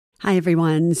Hi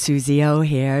everyone, Suze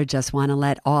here. Just want to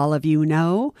let all of you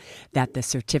know that the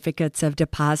certificates of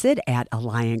deposit at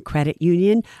Alliant Credit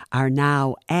Union are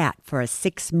now at, for a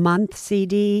 6-month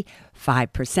CD,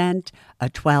 5%, a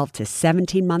 12 to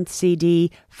 17-month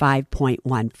CD,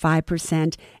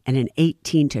 5.15%, and an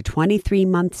 18 to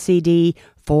 23-month CD,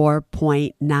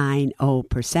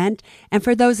 4.90%. And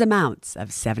for those amounts of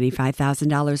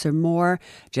 $75,000 or more,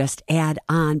 just add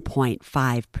on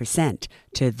 0.5%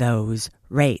 to those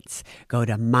rates. Go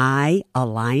to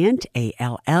myalliant,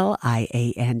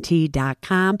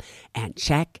 ALLIANT.com and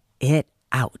check it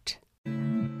out.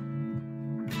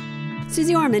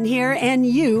 Suze Orman here, and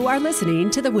you are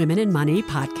listening to the Women in Money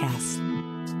podcast.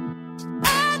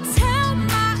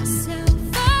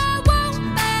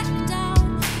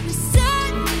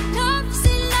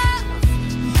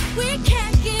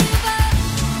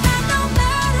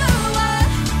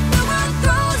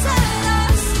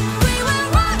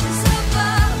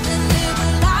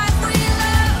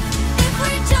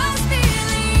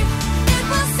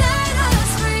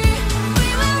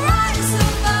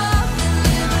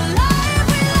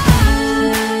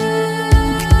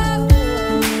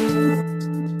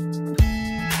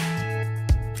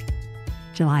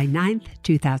 July 9th,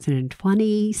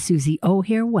 2020. Suze O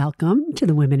here. Welcome to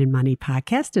the Women in Money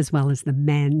podcast, as well as the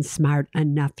men smart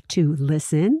enough to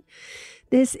listen.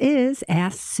 This is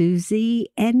Ask Suze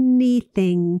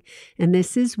Anything, and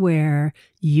this is where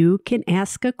you can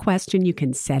ask a question. You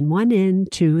can send one in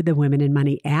to the Women in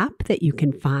Money app that you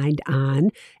can find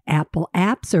on Apple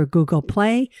apps or Google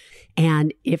Play.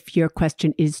 And if your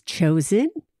question is chosen,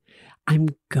 I'm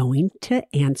going to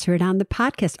answer it on the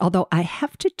podcast, although I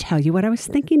have to tell you what I was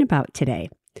thinking about today.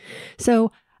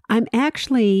 So I'm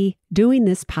actually doing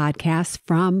this podcast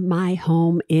from my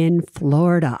home in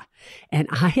Florida, and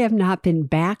I have not been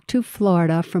back to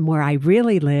Florida from where I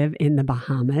really live in the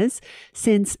Bahamas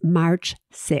since March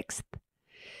 6th.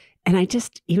 And I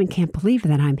just even can't believe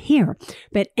that I'm here.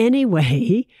 But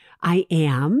anyway, I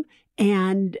am,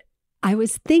 and I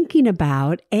was thinking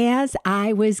about as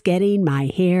I was getting my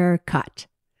hair cut,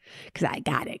 because I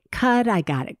got it cut, I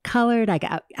got it colored, I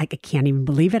can't even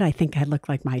believe it. I think I look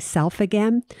like myself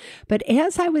again. But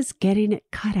as I was getting it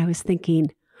cut, I was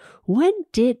thinking,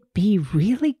 wouldn't it be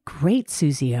really great,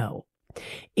 Suze O,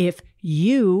 if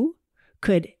you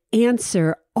could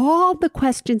answer all the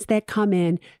questions that come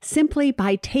in simply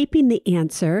by taping the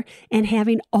answer and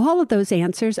having all of those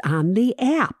answers on the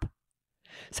app?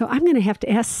 So I'm going to have to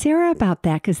ask Sarah about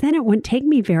that, because then it wouldn't take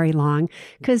me very long,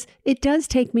 because it does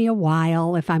take me a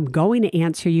while if I'm going to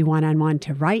answer you one-on-one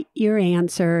to write your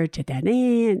answer to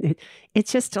then.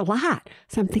 It's just a lot.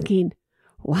 So I'm thinking,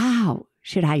 wow,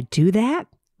 should I do that?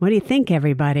 What do you think,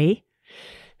 everybody?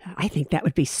 I think that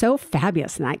would be so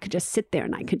fabulous. And I could just sit there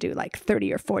and I could do like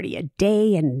 30 or 40 a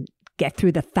day and get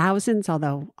through the thousands,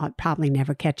 although I'll probably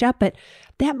never catch up, but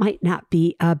that might not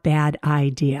be a bad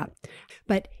idea.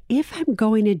 But if I'm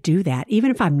going to do that,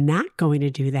 even if I'm not going to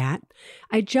do that,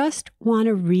 I just want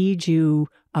to read you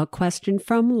a question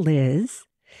from Liz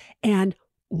and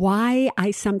why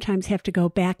I sometimes have to go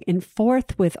back and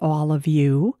forth with all of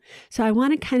you. So I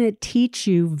want to kind of teach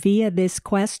you via this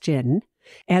question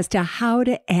as to how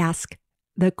to ask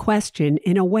the question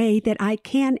in a way that I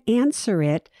can answer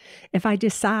it if I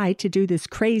decide to do this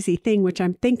crazy thing, which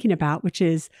I'm thinking about, which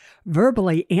is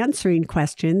verbally answering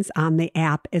questions on the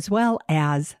app as well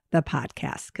as the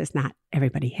podcast, because not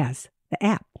everybody has the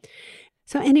app.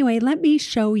 So anyway, let me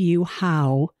show you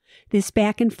how this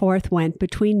back and forth went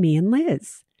between me and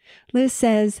Liz. Liz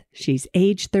says she's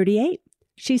age 38.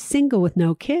 She's single with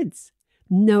no kids,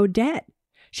 no debt.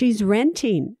 She's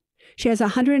renting. She has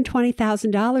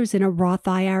 $120,000 in a Roth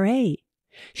IRA.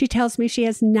 She tells me she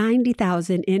has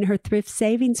 $90,000 in her thrift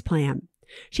savings plan.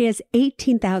 She has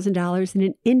 $18,000 in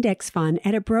an index fund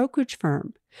at a brokerage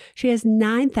firm. She has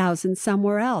 $9,000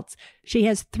 somewhere else. She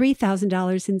has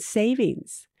 $3,000 in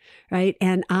savings, right?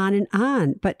 And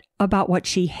on, but about what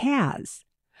she has.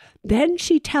 Then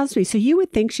she tells me, so you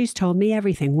would think she's told me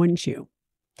everything, wouldn't you?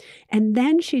 And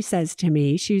then she says to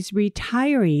me, she's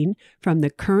retiring from the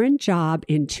current job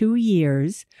in 2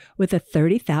 years with a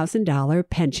 $30,000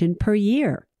 pension per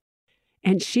year.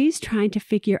 And she's trying to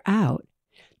figure out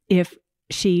if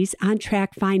she's on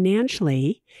track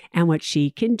financially and what she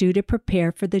can do to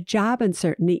prepare for the job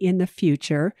uncertainty in the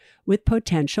future with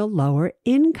potential lower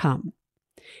income.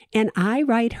 And I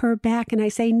write her back and I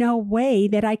say, no way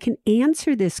that I can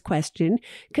answer this question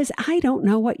because I don't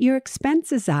know what your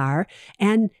expenses are.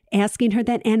 And asking her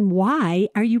that, and why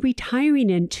are you retiring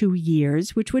in 2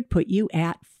 years, which would put you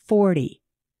at 40?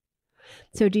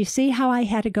 So do you see how I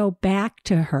had to go back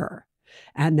to her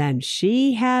And then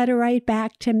she had to write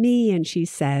back to me and she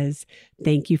says,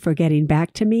 thank you for getting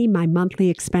back to me. My monthly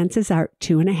expenses are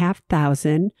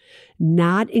 $2,500,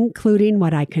 not including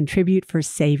what I contribute for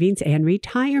savings and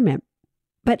retirement.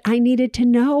 But I needed to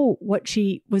know what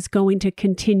she was going to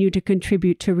continue to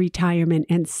contribute to retirement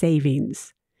and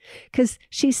savings because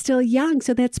she's still young.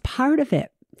 So that's part of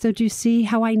it. So do you see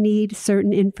how I need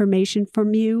certain information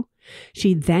from you?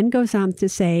 She then goes on to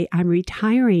say, I'm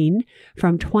retiring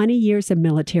from 20 years of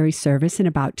military service in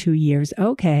about 2 years.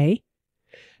 Okay.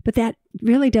 But that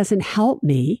really doesn't help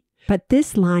me. But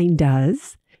this line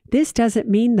does. This doesn't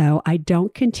mean, though, I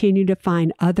don't continue to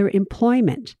find other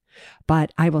employment,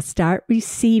 but I will start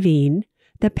receiving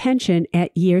the pension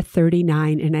at year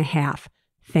 39 and a half.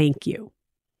 Thank you.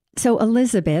 So,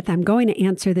 Elizabeth, I'm going to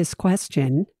answer this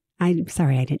question. I'm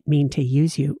sorry, I didn't mean to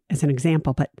use you as an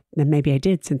example, but then maybe I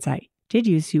did since I did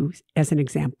use you as an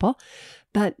example.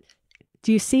 But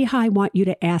do you see how I want you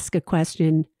to ask a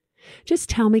question? Just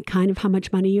tell me kind of how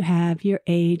much money you have, your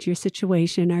age, your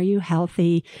situation. Are you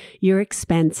healthy? Your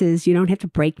expenses. You don't have to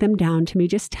break them down to me.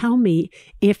 Just tell me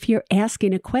if you're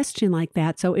asking a question like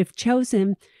that. So if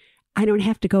chosen, I don't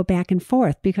have to go back and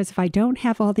forth because if I don't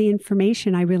have all the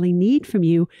information I really need from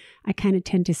you, I kind of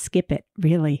tend to skip it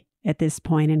really at this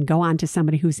point and go on to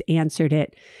somebody who's answered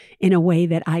it in a way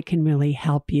that I can really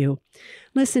help you.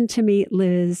 Listen to me,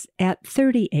 Liz, at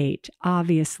 38,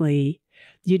 obviously,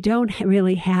 you don't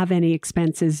really have any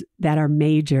expenses that are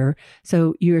major.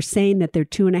 So you're saying that they're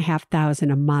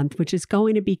 $2,500 a month, which is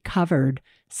going to be covered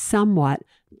somewhat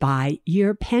by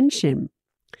your pension.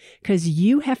 Because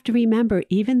you have to remember,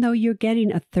 even though you're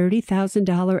getting a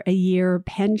 $30,000 a year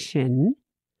pension,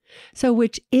 so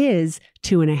which is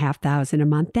 $2,500 a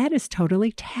month, that is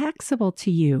totally taxable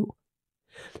to you.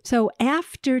 So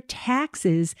after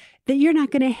taxes, that you're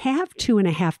not going to have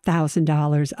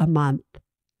 $2,500 a month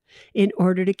in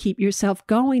order to keep yourself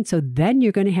going. So then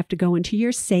you're going to have to go into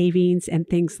your savings and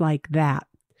things like that.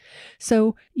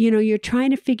 So, you're trying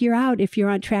to figure out if you're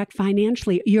on track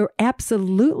financially. You're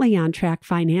absolutely on track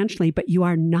financially, but you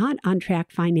are not on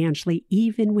track financially,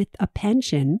 even with a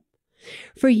pension,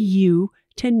 for you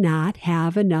to not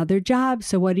have another job.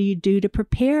 So what do you do to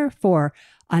prepare for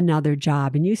another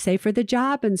job? And you say for the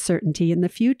job uncertainty in the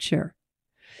future.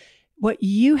 What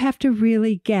you have to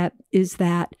really get is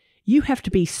that you have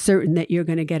to be certain that you're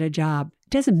going to get a job. It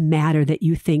doesn't matter that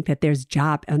you think that there's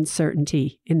job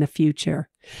uncertainty in the future.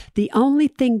 The only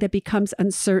thing that becomes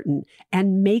uncertain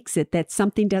and makes it that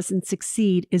something doesn't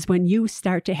succeed is when you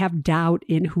start to have doubt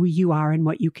in who you are and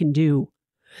what you can do.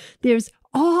 There's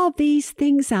all these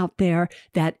things out there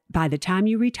that by the time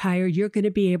you retire, you're going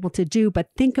to be able to do. But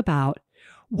think about,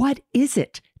 what is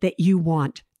it that you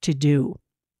want to do?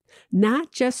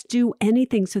 Not just do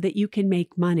anything so that you can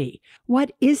make money.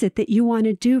 What is it that you want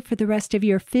to do for the rest of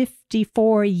your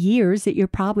 54 years that you're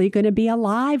probably going to be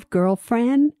alive,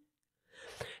 girlfriend?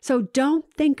 So don't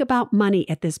think about money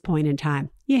at this point in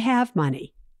time. You have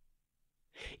money.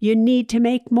 You need to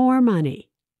make more money.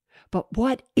 But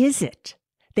what is it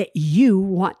that you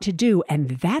want to do?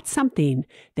 And that's something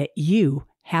that you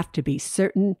have to be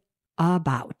certain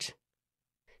about.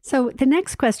 So the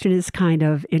next question is kind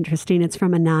of interesting. It's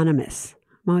from Anonymous.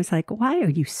 I'm always like, why are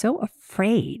you so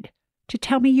afraid to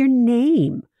tell me your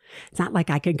name? It's not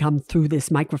like I can come through this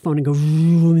microphone and go,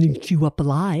 eat you up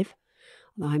alive.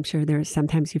 Although I'm sure there's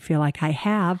sometimes you feel like I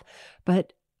have,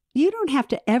 but you don't have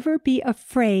to ever be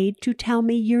afraid to tell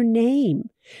me your name.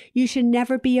 You should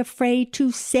never be afraid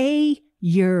to say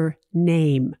your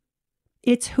name.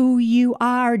 It's who you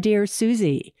are, dear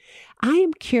Suze. I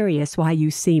am curious why you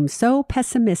seem so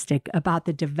pessimistic about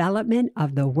the development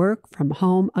of the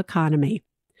work-from-home economy.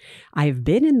 I've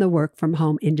been in the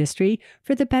work-from-home industry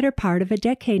for the better part of a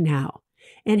decade now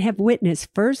and have witnessed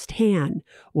firsthand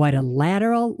what a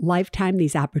lateral lifetime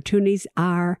these opportunities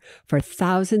are for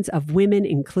thousands of women,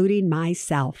 including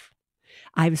myself.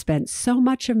 I've spent so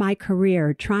much of my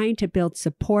career trying to build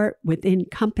support within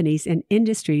companies and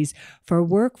industries for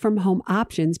work-from-home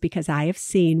options because I have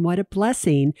seen what a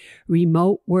blessing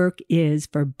remote work is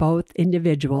for both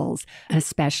individuals,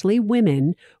 especially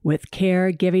women with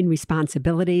caregiving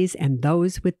responsibilities and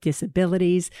those with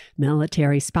disabilities,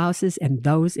 military spouses, and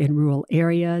those in rural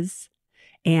areas,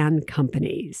 and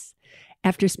companies.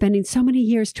 After spending so many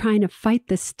years trying to fight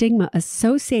the stigma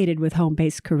associated with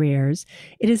home-based careers,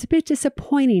 it is a bit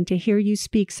disappointing to hear you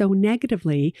speak so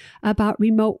negatively about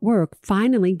remote work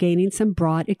finally gaining some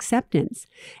broad acceptance,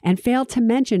 and fail to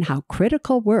mention how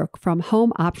critical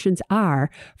work-from-home options are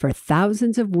for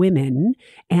thousands of women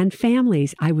and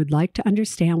families. I would like to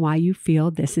understand why you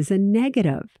feel this is a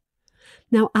negative.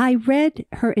 Now, I read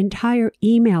her entire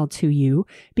email to you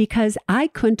because I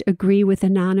couldn't agree with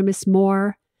Anonymous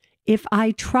more if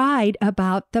I tried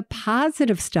about the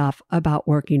positive stuff about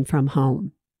working from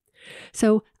home.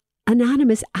 So,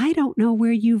 Anonymous, I don't know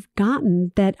where you've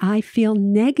gotten that I feel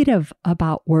negative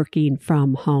about working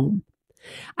from home.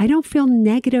 I don't feel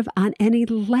negative on any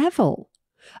level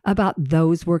about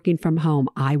those working from home.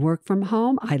 I work from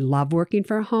home. I love working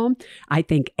from home. I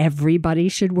think everybody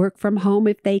should work from home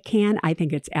if they can. I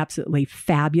think it's absolutely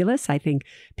fabulous. I think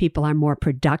people are more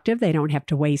productive. They don't have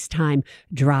to waste time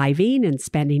driving and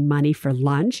spending money for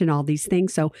lunch and all these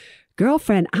things. So,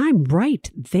 girlfriend, I'm right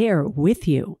there with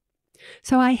you.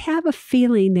 So I have a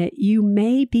feeling that you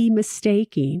may be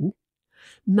mistaking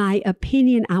my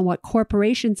opinion on what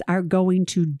corporations are going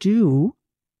to do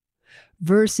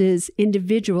versus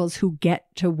individuals who get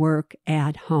to work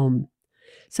at home.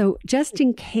 So just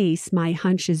in case my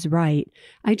hunch is right,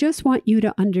 I just want you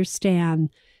to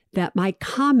understand that my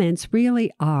comments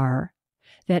really are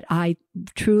that I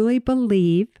truly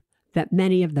believe that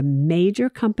many of the major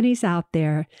companies out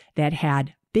there that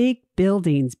had big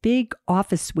buildings, big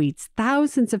office suites,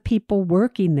 thousands of people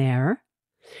working there,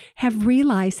 have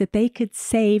realized that they could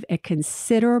save a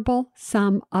considerable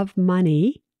sum of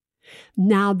money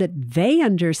now that they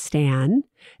understand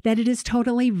that it is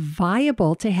totally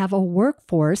viable to have a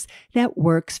workforce that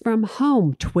works from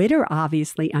home. Twitter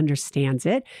obviously understands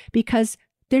it because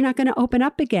they're not going to open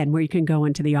up again where you can go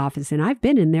into the office. And I've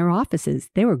been in their offices.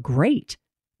 They were great.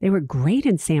 They were great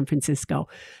in San Francisco,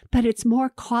 but it's more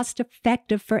cost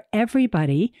effective for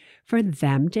everybody for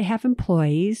them to have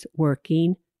employees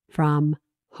working from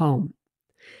home.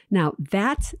 Now,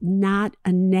 that's not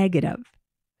a negative,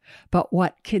 but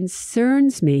what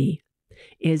concerns me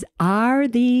is, are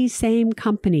these same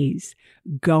companies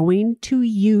going to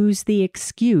use the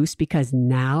excuse because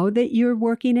now that you're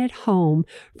working at home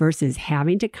versus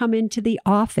having to come into the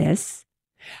office,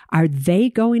 are they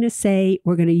going to say,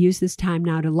 we're going to use this time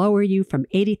now to lower you from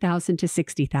 80,000 to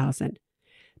 60,000?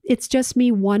 It's just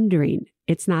me wondering.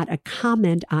 It's not a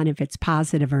comment on if it's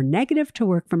positive or negative to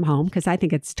work from home, because I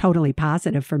think it's totally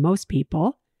positive for most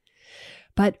people.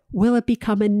 But will it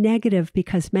become a negative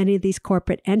because many of these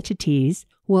corporate entities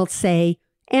will say,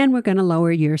 and we're going to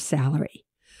lower your salary?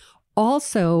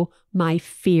 Also, my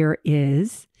fear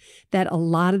is that a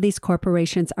lot of these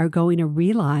corporations are going to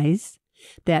realize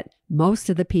that most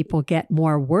of the people get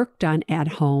more work done at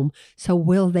home. So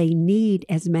will they need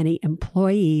as many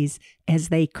employees as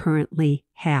they currently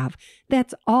have?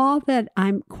 That's all that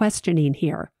I'm questioning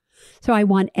here. So I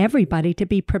want everybody to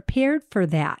be prepared for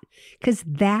that, because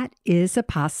that is a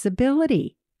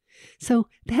possibility. So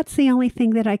that's the only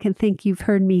thing that I can think you've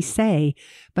heard me say.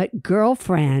 But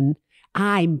girlfriend,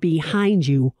 I'm behind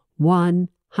you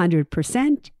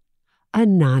 100%.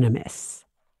 Anonymous.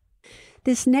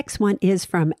 This next one is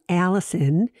from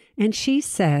Allison, and she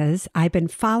says, I've been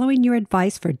following your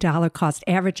advice for dollar cost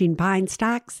averaging buying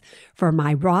stocks for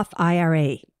my Roth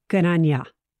IRA. Good on ya.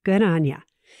 Good on ya.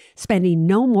 Spending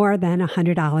no more than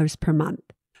 $100 per month.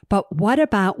 But what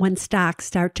about when stocks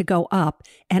start to go up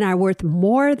and are worth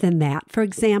more than that? For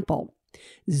example,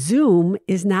 Zoom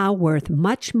is now worth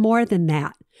much more than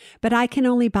that, but I can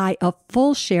only buy a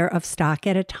full share of stock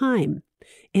at a time.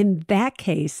 In that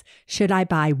case, should I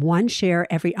buy one share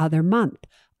every other month?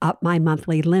 Up my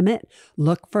monthly limit?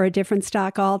 Look for a different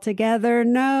stock altogether?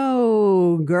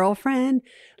 No, girlfriend,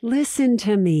 listen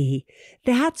to me.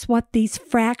 That's what these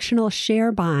fractional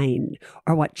share buying,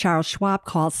 or what Charles Schwab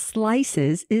calls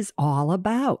slices, is all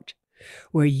about.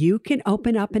 Where you can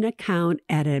open up an account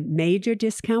at a major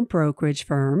discount brokerage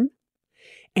firm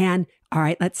and, all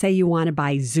right, let's say you want to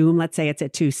buy Zoom. Let's say it's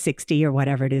at $2.60 or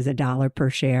whatever it is, $1 per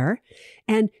share.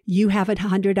 And you have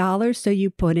 $100, so you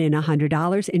put in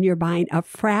 $100 and you're buying a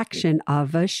fraction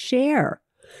of a share.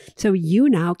 So you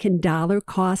now can dollar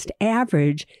cost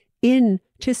average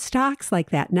into stocks like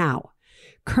that. Now,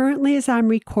 currently as I'm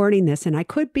recording this, and I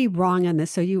could be wrong on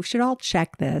this, so you should all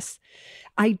check this,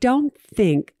 I don't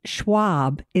think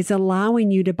Schwab is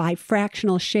allowing you to buy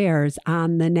fractional shares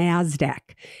on the NASDAQ.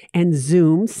 And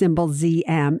Zoom, symbol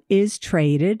ZM, is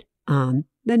traded on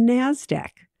the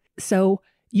NASDAQ. So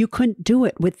you couldn't do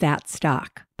it with that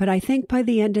stock. But I think by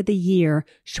the end of the year,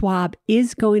 Schwab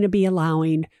is going to be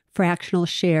allowing fractional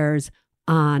shares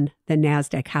on the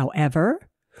NASDAQ. However,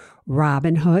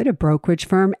 Robinhood, a brokerage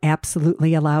firm,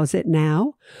 absolutely allows it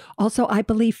now. Also, I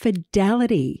believe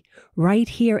Fidelity right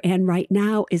here and right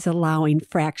now is allowing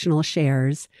fractional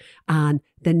shares on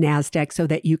the NASDAQ so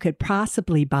that you could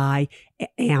possibly buy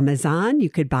Amazon, you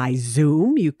could buy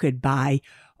Zoom, you could buy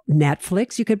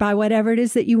Netflix, you could buy whatever it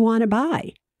is that you want to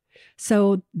buy.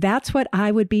 So that's what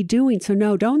I would be doing. So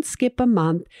no, don't skip a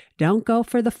month. Don't go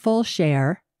for the full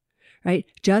share, right?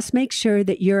 Just make sure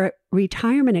that your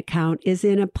retirement account is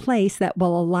in a place that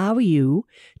will allow you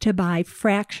to buy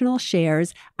fractional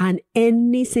shares on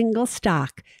any single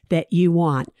stock that you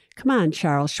want. Come on,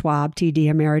 Charles Schwab, TD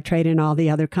Ameritrade, and all the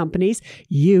other companies.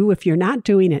 You, if you're not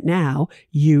doing it now,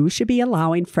 you should be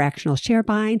allowing fractional share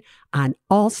buying on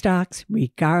all stocks,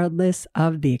 regardless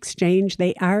of the exchange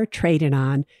they are traded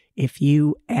on, if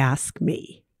you ask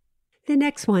me. The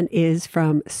next one is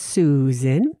from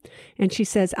Susan, and she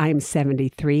says, I'm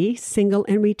 73, single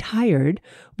and retired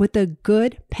with a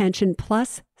good pension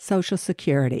plus Social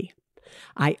Security.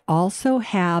 I also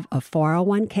have a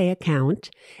 401k account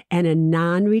and a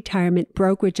non-retirement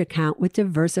brokerage account with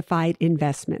diversified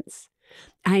investments.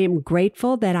 I am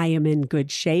grateful that I am in good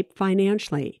shape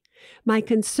financially. My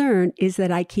concern is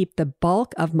that I keep the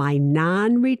bulk of my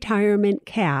non-retirement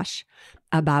cash,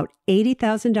 about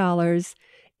 $80,000,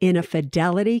 in a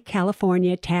Fidelity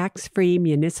California tax-free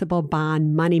municipal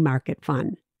bond money market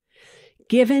fund.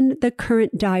 Given the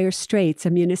current dire straits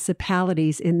of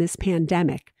municipalities in this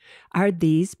pandemic, are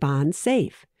these bonds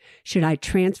safe? Should I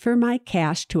transfer my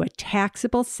cash to a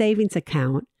taxable savings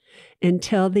account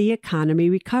until the economy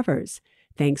recovers?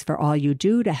 Thanks for all you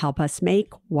do to help us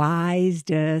make wise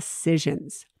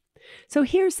decisions. So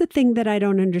here's the thing that I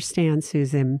don't understand,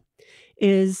 Susan,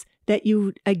 is that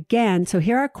so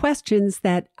here are questions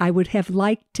that I would have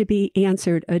liked to be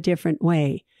answered a different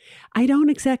way. I don't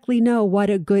exactly know what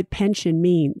a good pension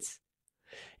means.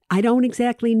 I don't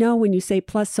exactly know when you say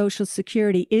plus Social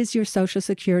Security, is your Social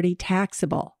Security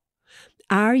taxable?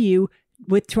 Are you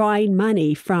withdrawing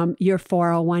money from your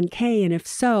 401k? And if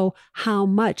so, how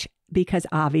much? Because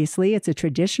obviously it's a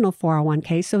traditional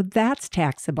 401k, so that's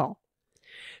taxable.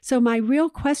 So my real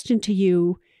question to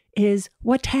you is,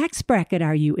 what tax bracket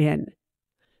are you in?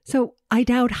 So I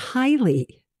doubt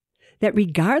highly that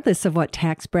regardless of what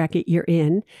tax bracket you're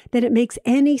in, that it makes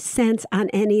any sense on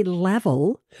any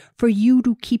level for you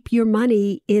to keep your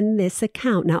money in this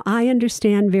account. Now, I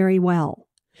understand very well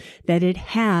that it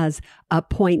has a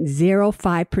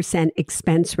 0.05%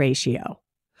 expense ratio,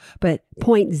 but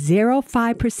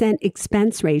 0.05%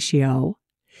 expense ratio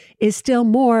is still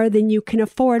more than you can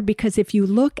afford, because if you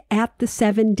look at the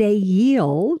 7-day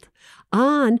yield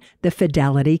on the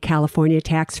Fidelity California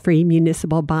tax-free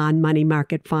municipal bond money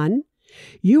market fund,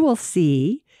 you will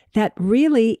see that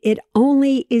really it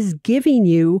only is giving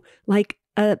you like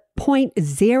a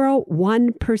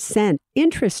 0.01%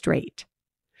 interest rate.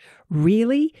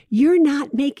 Really? You're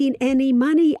not making any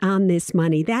money on this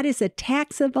money. That is a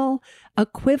taxable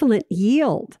equivalent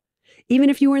yield, even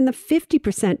if you were in the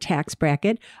 50% tax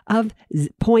bracket of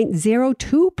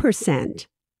 0.02%.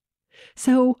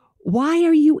 So why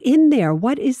are you in there?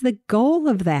 What is the goal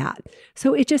of that?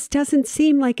 So it just doesn't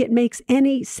seem like it makes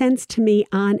any sense to me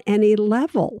on any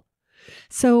level.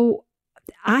 So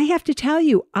I have to tell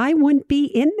you, I wouldn't be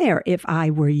in there if I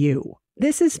were you.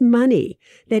 This is money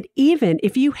that even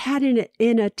if you had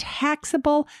in a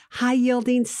taxable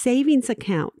high-yielding savings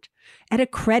account at a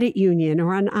credit union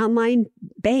or an online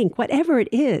bank, whatever it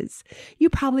is, you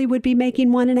probably would be making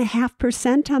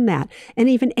 1.5% on that. And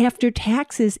even after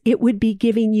taxes, it would be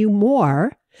giving you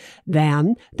more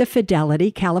than the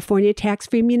Fidelity California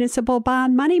tax-free municipal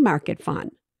bond money market fund.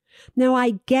 Now,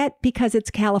 I get, because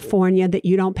it's California, that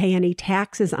you don't pay any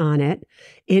taxes on it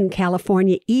in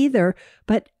California either,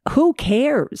 but who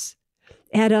cares?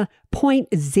 At a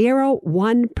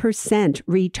 0.01%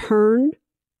 return,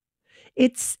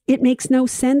 it makes no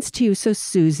sense to you. So,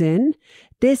 Susan,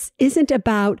 this isn't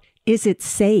about, is it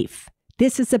safe?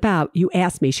 This is about, you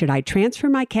asked me, should I transfer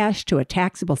my cash to a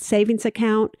taxable savings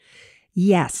account?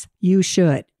 Yes, you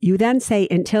should. You then say,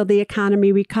 until the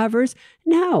economy recovers?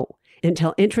 No.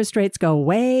 Until interest rates go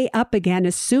way up again,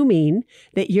 assuming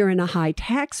that you're in a high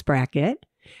tax bracket,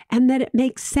 and that it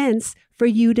makes sense for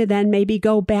you to then maybe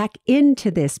go back into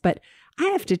this. But I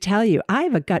have to tell you, I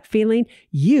have a gut feeling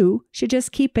you should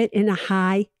just keep it in a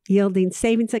high yielding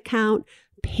savings account,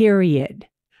 period.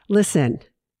 Listen,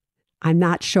 I'm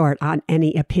not short on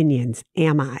any opinions,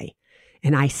 am I?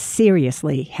 And I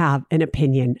seriously have an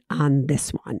opinion on this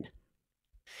one.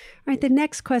 All right, the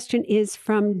next question is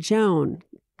from Joan.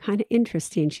 Kind of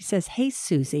interesting. She says, hey,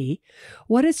 Susie,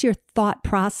 what is your thought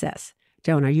process?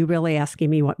 Joan, are you really asking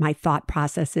me what my thought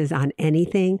process is on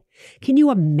anything? Can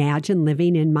you imagine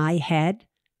living in my head?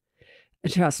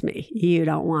 Trust me, you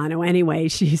don't want to. Anyway,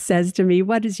 she says to me,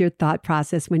 what is your thought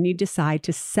process when you decide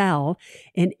to sell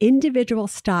an individual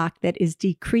stock that is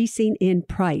decreasing in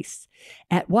price?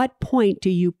 At what point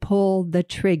do you pull the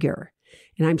trigger?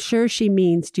 And I'm sure she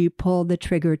means, do you pull the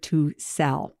trigger to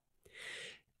sell?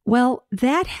 Well,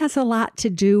 that has a lot to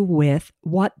do with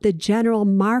what the general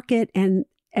market and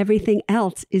everything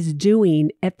else is doing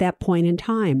at that point in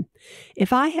time.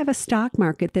 If I have a stock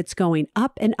market that's going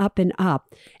up and up and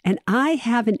up, and I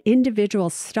have an individual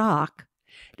stock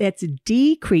that's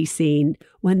decreasing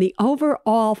when the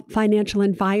overall financial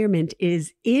environment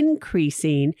is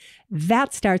increasing,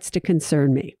 that starts to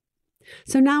concern me.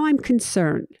 So now I'm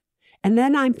concerned. And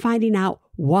then I'm finding out,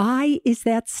 why is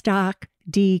that stock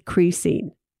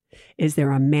decreasing? Is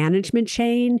there a management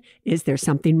chain? Is there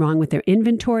something wrong with their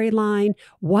inventory line?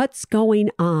 What's going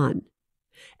on?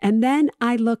 And then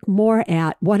I look more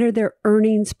at, what are their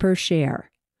earnings per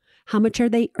share? How much are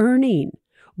they earning?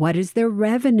 What is their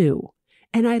revenue?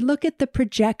 And I look at the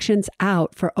projections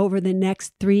out for over the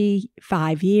next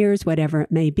 3-5 years, whatever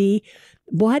it may be.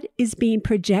 What is being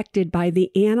projected by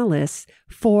the analysts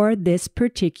for this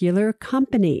particular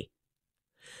company?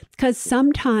 Because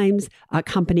sometimes a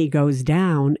company goes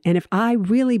down, and if I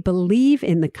really believe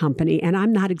in the company and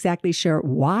I'm not exactly sure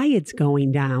why it's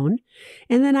going down,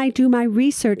 and then I do my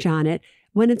research on it,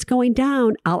 when it's going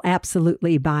down, I'll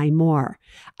absolutely buy more.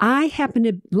 I happen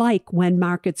to like when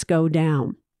markets go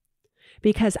down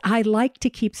because I like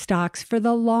to keep stocks for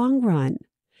the long run.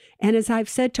 And as I've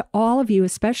said to all of you,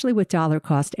 especially with dollar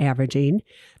cost averaging,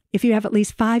 if you have at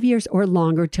least 5 years or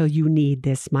longer till you need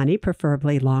this money,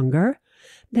 preferably longer,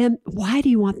 then why do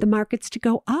you want the markets to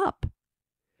go up?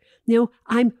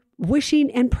 I'm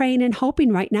wishing and praying and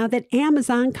hoping right now that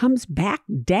Amazon comes back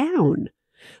down.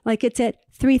 Like it's at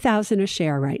 $3,000 a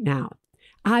share right now.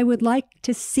 I would like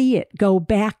to see it go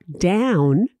back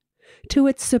down to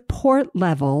its support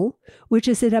level, which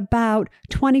is at about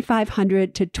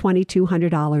 $2,500 to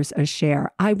 $2,200 a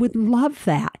share. I would love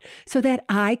that so that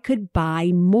I could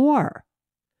buy more.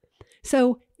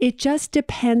 So it just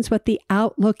depends what the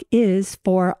outlook is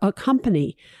for a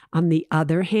company. On the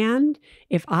other hand,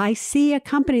 if I see a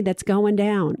company that's going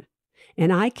down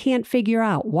and I can't figure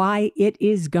out why it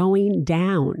is going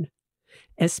down,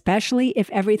 especially if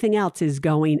everything else is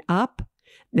going up,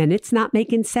 then it's not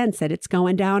making sense that it's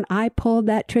going down. I pulled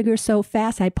that trigger so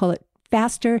fast, I pull it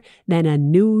faster than a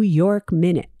New York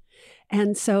minute.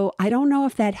 And so I don't know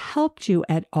if that helped you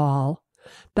at all,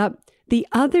 but the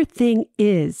other thing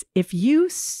is, if you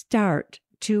start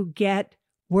to get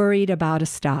worried about a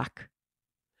stock,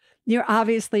 you're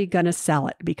obviously going to sell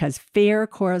it because fear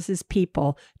causes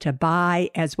people to buy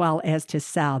as well as to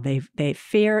sell. They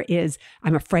fear is,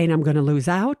 I'm afraid I'm going to lose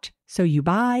out, so you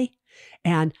buy,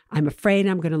 and I'm afraid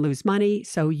I'm going to lose money,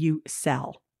 so you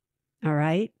sell. All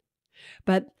right?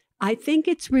 But I think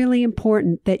it's really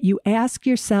important that you ask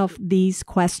yourself these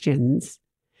questions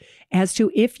as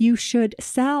to if you should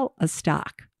sell a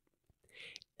stock.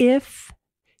 If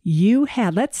you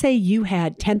had, let's say you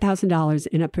had $10,000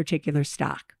 in a particular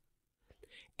stock,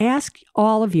 ask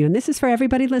all of you, and this is for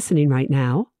everybody listening right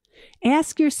now,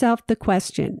 ask yourself the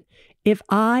question, if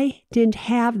I didn't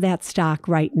have that stock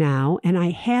right now and I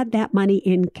had that money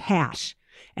in cash,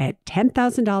 at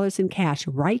 $10,000 in cash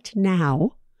right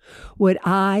now, would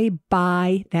I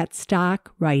buy that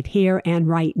stock right here and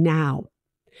right now?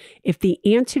 If the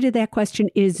answer to that question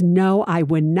is no, I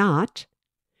would not,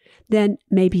 then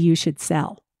maybe you should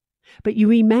sell. But you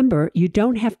remember, you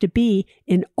don't have to be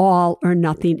an all or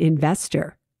nothing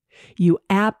investor. You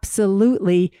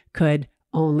absolutely could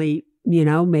only,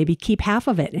 maybe keep half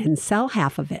of it and sell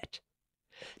half of it.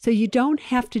 So you don't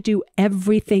have to do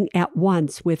everything at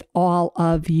once with all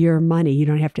of your money. You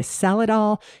don't have to sell it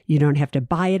all. You don't have to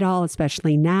buy it all,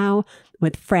 especially now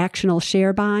with fractional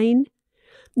share buying.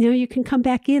 You can come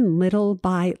back in little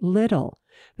by little.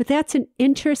 But that's an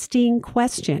interesting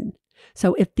question.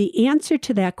 So if the answer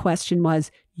to that question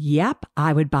was, yep,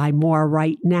 I would buy more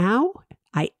right now,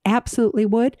 I absolutely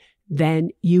would, then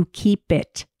you keep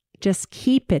it. Just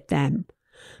keep it then.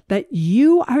 But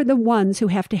you are the ones who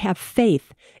have to have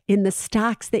faith in the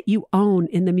stocks that you own,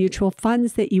 in the mutual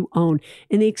funds that you own,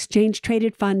 in the exchange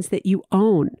traded funds that you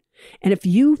own. And if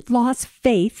you've lost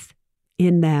faith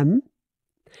in them,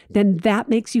 then that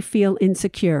makes you feel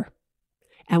insecure.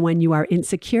 And when you are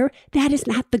insecure, that is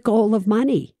not the goal of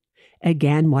money.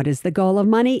 Again, what is the goal of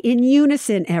money? In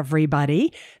unison,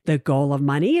 everybody. The goal of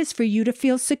money is for you to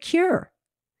feel secure.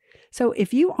 So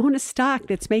if you own a stock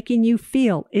that's making you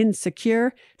feel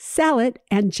insecure, sell it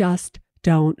and just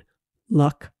don't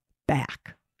look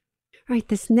back. All right,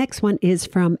 this next one is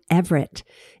from Everett.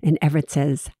 And Everett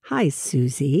says, "Hi,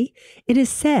 Susie. It is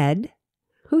said,"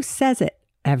 who says it,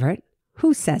 Everett?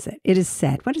 Who says it? It is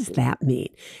said. What does that mean?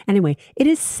 Anyway, it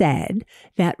is said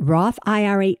that Roth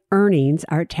IRA earnings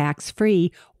are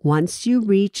tax-free once you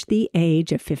reach the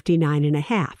age of 59 and a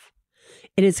half.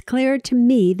 It is clear to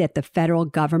me that the federal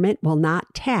government will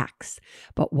not tax,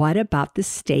 but what about the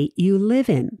state you live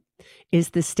in?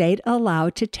 Is the state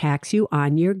allowed to tax you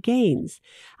on your gains?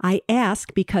 I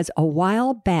ask because a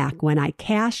while back when I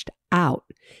cashed out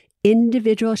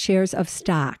individual shares of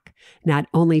stock, not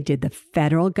only did the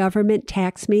federal government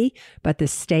tax me, but the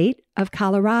state of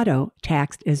Colorado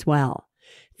taxed as well.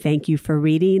 Thank you for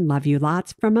reading. Love you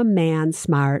lots from a man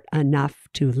smart enough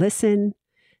to listen.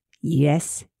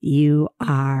 Yes, you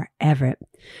are, Everett.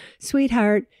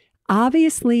 Sweetheart,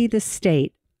 obviously the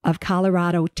state of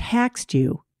Colorado taxed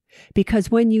you because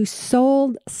when you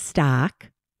sold stock,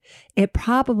 it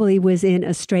probably was in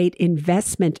a straight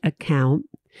investment account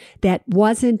that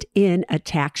wasn't in a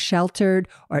tax sheltered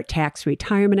or tax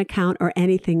retirement account or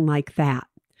anything like that.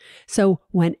 So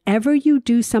whenever you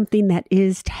do something that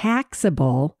is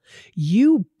taxable,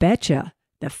 you betcha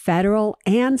the federal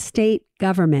and state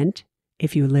government,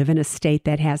 if you live in a state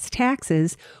that has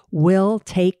taxes, will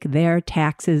take their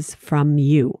taxes from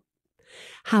you.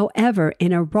 However,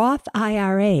 in a Roth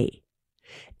IRA,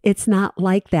 it's not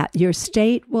like that. Your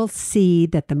state will see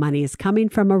that the money is coming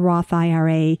from a Roth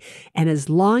IRA, and as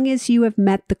long as you have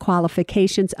met the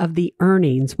qualifications of the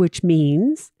earnings, which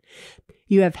means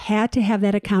you have had to have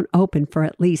that account open for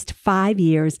at least 5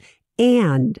 years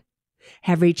and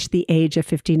have reached the age of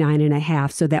 59 and a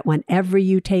half, so that whenever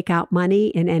you take out money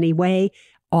in any way,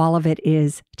 all of it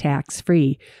is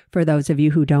tax-free. For those of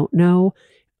you who don't know,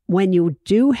 when you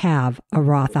do have a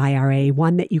Roth IRA,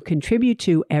 one that you contribute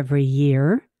to every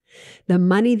year, the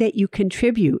money that you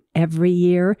contribute every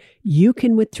year, you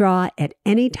can withdraw at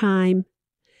any time,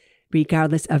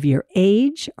 regardless of your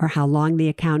age or how long the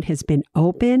account has been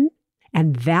open.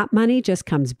 And that money just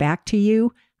comes back to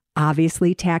you,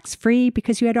 obviously tax-free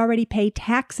because you had already paid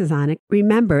taxes on it.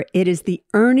 Remember, it is the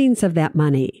earnings of that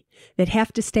money that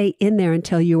have to stay in there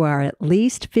until you are at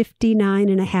least 59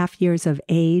 and a half years of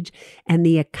age, and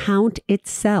the account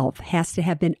itself has to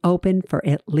have been open for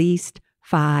at least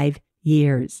 5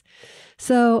 years.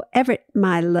 So, Everett,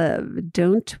 my love,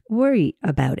 don't worry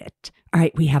about it. All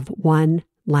right, we have one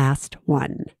last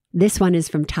one. This one is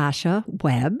from Tasha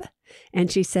Webb,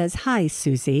 and she says, "Hi,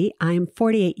 Susie. I'm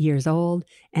 48 years old,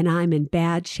 and I'm in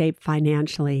bad shape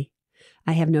financially.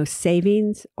 I have no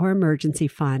savings or emergency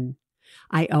fund.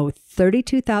 I owe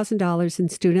 $32,000 in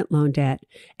student loan debt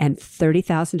and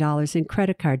 $30,000 in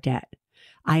credit card debt.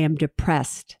 I am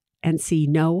depressed and see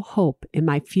no hope in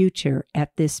my future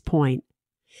at this point.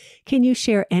 Can you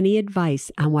share any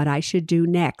advice on what I should do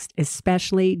next,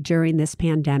 especially during this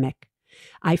pandemic?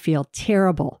 I feel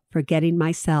terrible for getting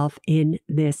myself in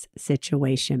this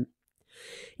situation."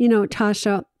 You know,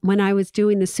 Tasha, when I was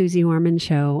doing the Suze Orman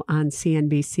show on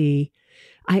CNBC,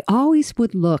 I always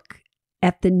would look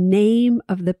at the name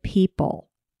of the people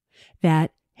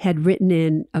that had written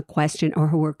in a question or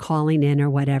who were calling in or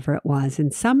whatever it was.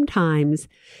 And sometimes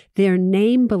their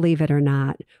name, believe it or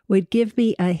not, would give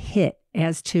me a hit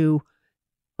as to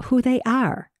who they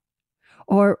are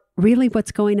or really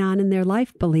what's going on in their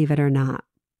life, believe it or not.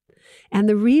 And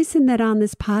the reason that on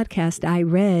this podcast I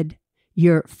read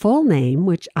your full name,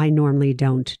 which I normally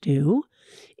don't do,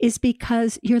 is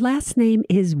because your last name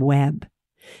is Webb.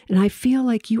 And I feel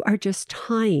like you are just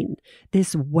tying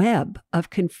this web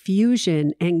of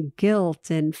confusion and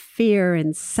guilt and fear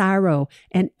and sorrow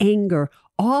and anger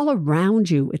all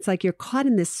around you. It's like you're caught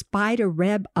in this spider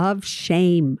web of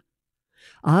shame,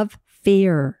 of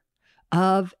fear,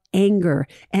 of anger.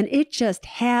 And it just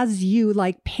has you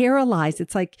like paralyzed.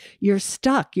 It's like you're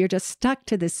stuck. You're just stuck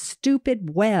to this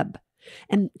stupid web.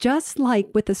 And just like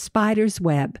with the spider's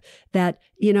web that,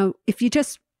 you know, if you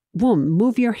just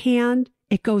move your hand,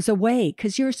 it goes away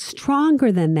because you're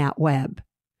stronger than that web.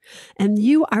 And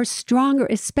you are stronger,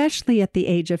 especially at the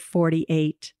age of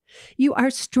 48. You are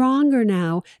stronger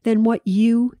now than what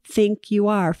you think you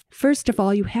are. First of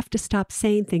all, you have to stop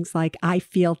saying things like, I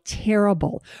feel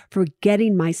terrible for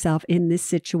getting myself in this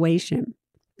situation.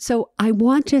 So I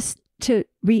want just to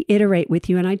reiterate with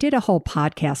you, and I did a whole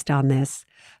podcast on this,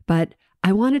 but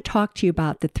I want to talk to you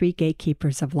about the 3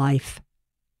 gatekeepers of life.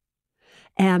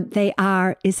 And they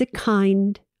are, is it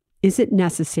kind, is it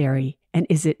necessary, and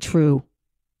is it true?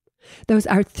 Those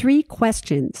are 3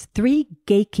 questions, 3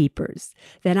 gatekeepers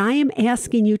that I am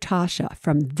asking you, Tasha,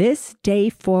 from this day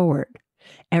forward.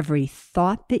 Every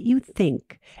thought that you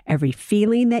think, every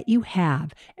feeling that you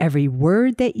have, every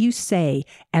word that you say,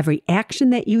 every action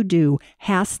that you do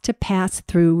has to pass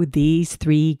through these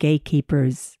 3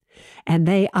 gatekeepers. And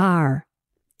they are,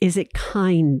 is it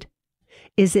kind?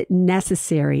 Is it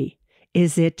necessary?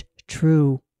 Is it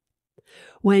true?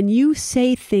 When you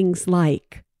say things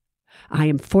like, I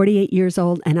am 48 years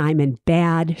old and I'm in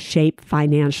bad shape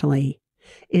financially,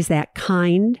 Is that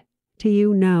kind to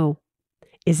you? No.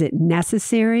 Is it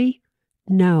necessary?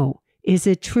 No. Is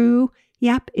it true?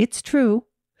 Yep, it's true.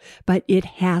 But it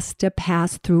has to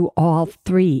pass through all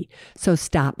three. So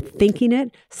stop thinking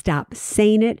it, stop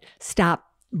saying it, stop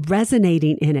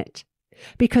resonating in it.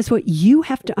 Because what you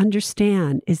have to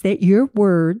understand is that your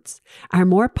words are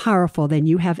more powerful than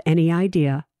you have any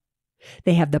idea.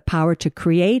 They have the power to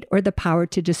create or the power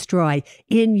to destroy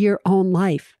in your own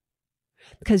life.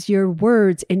 Because your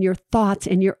words and your thoughts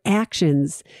and your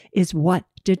actions is what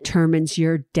determines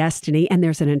your destiny. And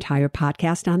there's an entire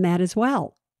podcast on that as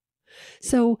well.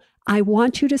 So I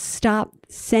want you to stop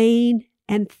saying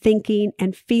and thinking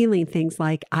and feeling things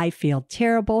like, I feel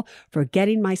terrible for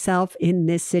getting myself in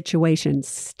this situation.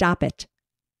 Stop it.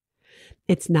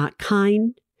 It's not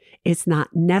kind. It's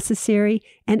not necessary.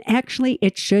 And actually,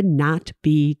 it should not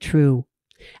be true.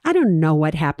 I don't know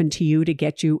what happened to you to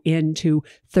get you into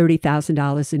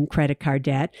 $30,000 in credit card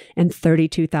debt and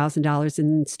 $32,000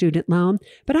 in student loan,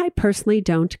 but I personally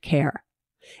don't care.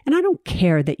 And I don't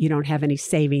care that you don't have any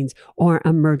savings or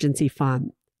emergency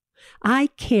fund. I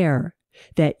care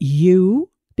that you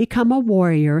become a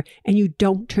warrior and you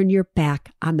don't turn your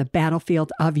back on the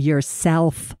battlefield of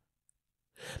yourself.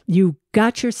 You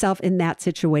got yourself in that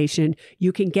situation.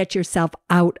 You can get yourself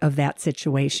out of that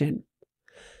situation.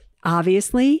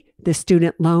 Obviously, the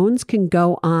student loans can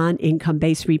go on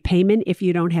income-based repayment if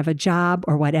you don't have a job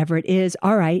or whatever it is.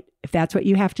 All right, if that's what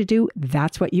you have to do,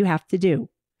 that's what you have to do.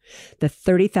 The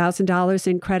 $30,000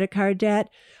 in credit card debt,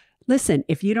 listen,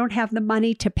 if you don't have the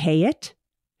money to pay it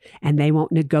and they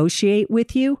won't negotiate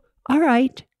with you, all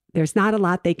right, there's not a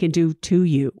lot they can do to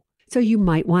you. So you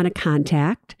might want to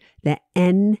contact the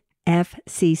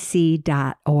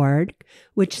NFCC.org,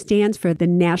 which stands for the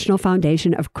National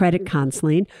Foundation of Credit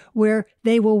Counseling, where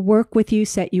they will work with you,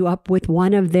 set you up with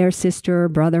one of their sister or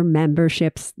brother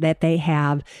memberships that they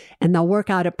have, and they'll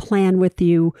work out a plan with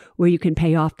you where you can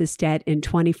pay off this debt in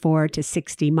 24 to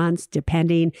 60 months,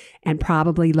 depending, and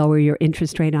probably lower your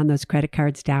interest rate on those credit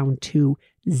cards down to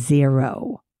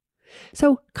 0.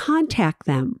 So contact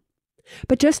them.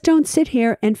 But just don't sit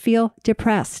here and feel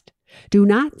depressed. Do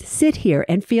not sit here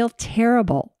and feel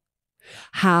terrible.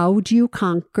 How do you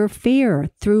conquer fear?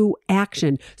 Through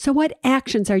action. So what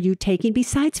actions are you taking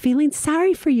besides feeling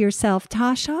sorry for yourself,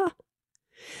 Tasha?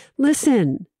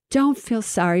 Listen, don't feel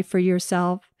sorry for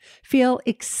yourself. Feel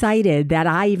excited that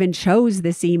I even chose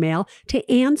this email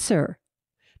to answer,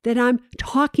 that I'm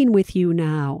talking with you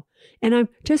now. And I'm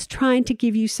just trying to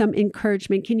give you some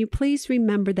encouragement. Can you please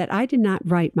remember that I did not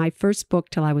write my first book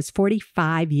till I was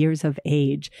 45 years of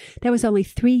age. That was only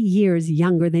 3 years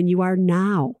younger than you are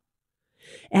now.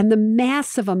 And the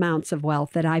massive amounts of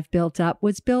wealth that I've built up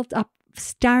was built up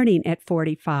starting at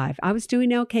 45. I was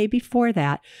doing okay before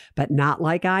that, but not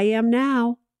like I am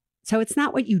now. So it's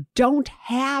not what you don't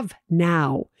have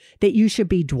now that you should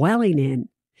be dwelling in.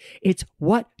 It's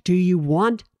what do you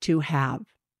want to have?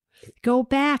 Go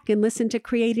back and listen to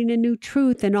Creating a New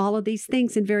Truth and all of these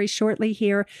things. And very shortly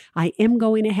here, I am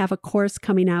going to have a course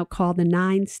coming out called The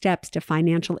 9 Steps to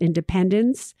Financial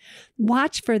Independence.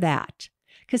 Watch for that,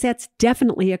 because that's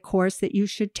definitely a course that you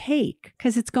should take,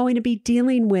 because it's going to be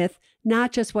dealing with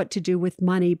not just what to do with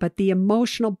money, but the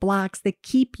emotional blocks that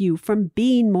keep you from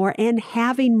being more and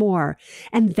having more.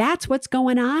 And that's what's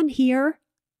going on here.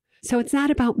 So it's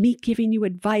not about me giving you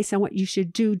advice on what you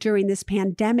should do during this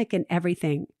pandemic and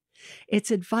everything. It's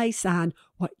advice on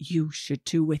what you should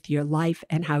do with your life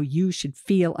and how you should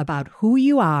feel about who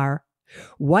you are,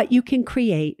 what you can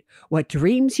create, what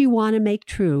dreams you want to make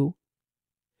true,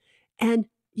 and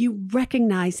you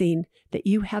recognizing that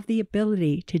you have the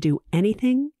ability to do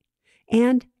anything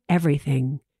and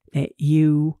everything that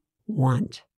you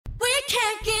want. We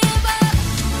can't give up,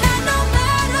 and no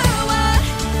matter what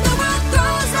the world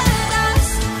throws at us,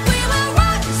 we will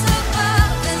rise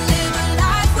above and live a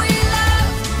life we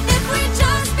love. If we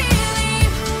just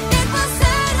believe, it will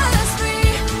set us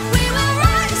free. We will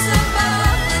rise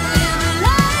above and live a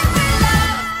life we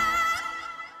love.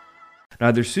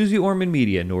 Neither Suze Orman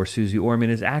Media nor Suze Orman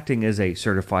is acting as a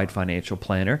certified financial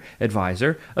planner,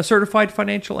 advisor, a certified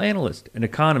financial analyst, an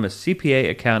economist, CPA,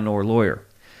 accountant, or lawyer.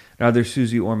 Neither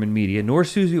Suze Orman Media nor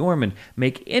Suze Orman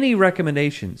make any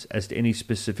recommendations as to any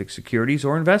specific securities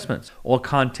or investments. All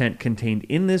content contained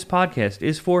in this podcast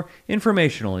is for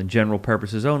informational and general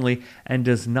purposes only and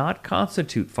does not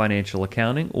constitute financial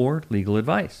accounting or legal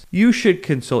advice. You should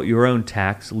consult your own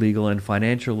tax, legal, and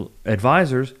financial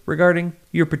advisors regarding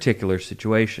your particular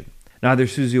situation. Neither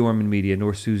Suze Orman Media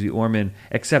nor Suze Orman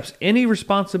accepts any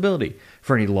responsibility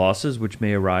for any losses which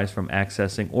may arise from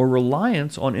accessing or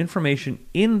reliance on information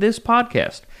in this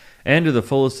podcast, and to the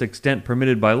fullest extent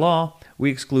permitted by law, We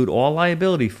exclude all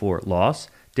liability for loss,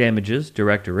 damages,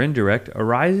 direct or indirect,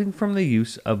 arising from the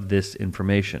use of this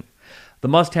information. The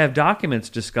must-have documents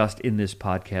discussed in this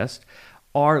podcast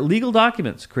are legal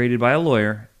documents created by a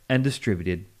lawyer and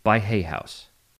distributed by Hay House.